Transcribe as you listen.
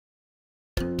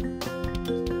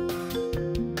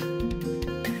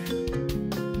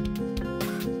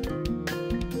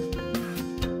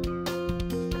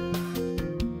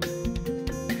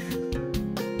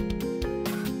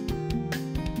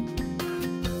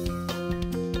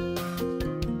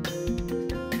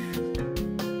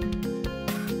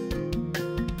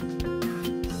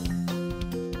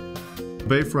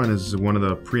Bayfront is one of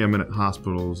the preeminent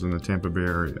hospitals in the Tampa Bay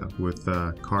area with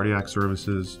cardiac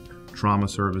services, trauma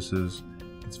services.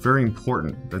 It's very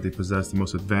important that they possess the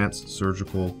most advanced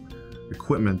surgical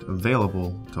equipment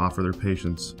available to offer their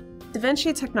patients. Da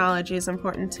Vinci technology is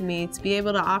important to me to be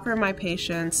able to offer my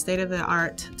patients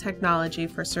state-of-the-art technology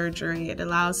for surgery. It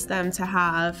allows them to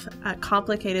have a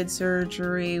complicated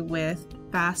surgery with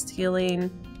fast healing.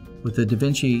 With the Da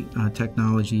Vinci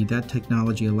technology, that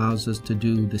technology allows us to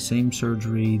do the same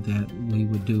surgery that we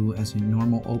would do as a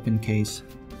normal open case.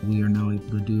 We are now able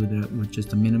to do that with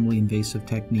just a minimally invasive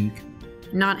technique.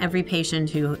 Not every patient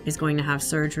who is going to have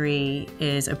surgery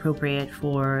is appropriate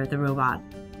for the robot.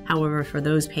 However, for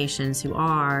those patients who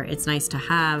are, it's nice to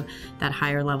have that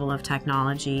higher level of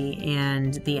technology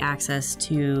and the access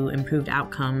to improved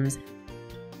outcomes.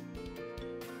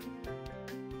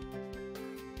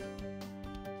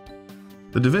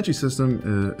 The Da Vinci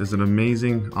system is an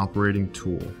amazing operating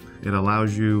tool. It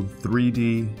allows you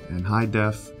 3D and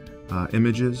high-def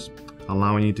images,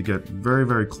 allowing you to get very,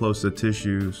 very close to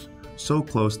tissues, so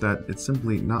close that it's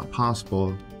simply not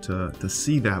possible to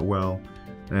see that well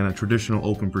in a traditional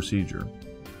open procedure.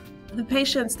 The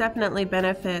patients definitely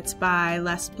benefit by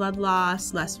less blood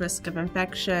loss, less risk of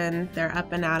infection. They're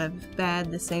up and out of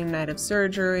bed the same night of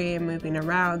surgery and moving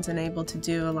around and able to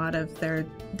do a lot of their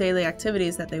daily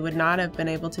activities that they would not have been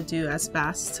able to do as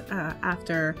fast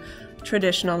after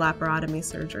traditional laparotomy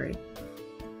surgery.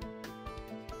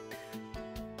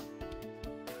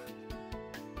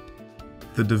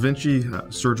 The Da Vinci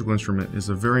surgical instrument is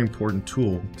a very important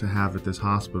tool to have at this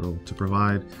hospital to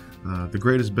provide the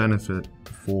greatest benefit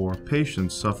for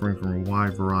patients suffering from a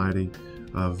wide variety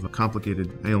of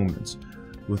complicated ailments.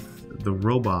 With the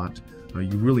robot,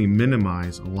 you really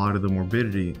minimize a lot of the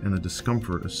morbidity and the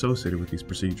discomfort associated with these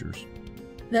procedures.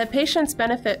 The patients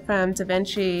benefit from Da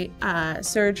Vinci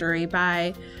surgery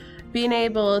by being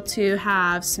able to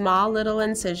have small little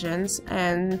incisions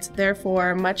and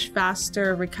therefore much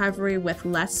faster recovery with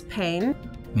less pain.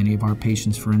 Many of our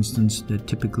patients, for instance, that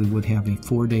typically would have a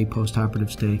 4-day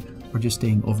postoperative stay are just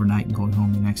staying overnight and going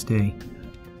home the next day.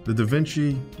 The Da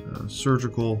Vinci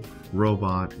surgical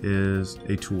robot is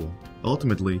a tool.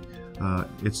 Ultimately,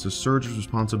 it's the surgeon's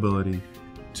responsibility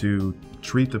to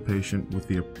treat the patient with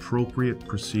the appropriate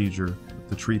procedure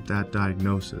to treat that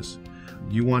diagnosis.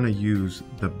 You want to use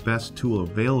the best tool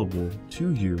available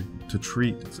to you to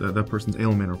treat that person's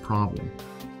ailment or problem.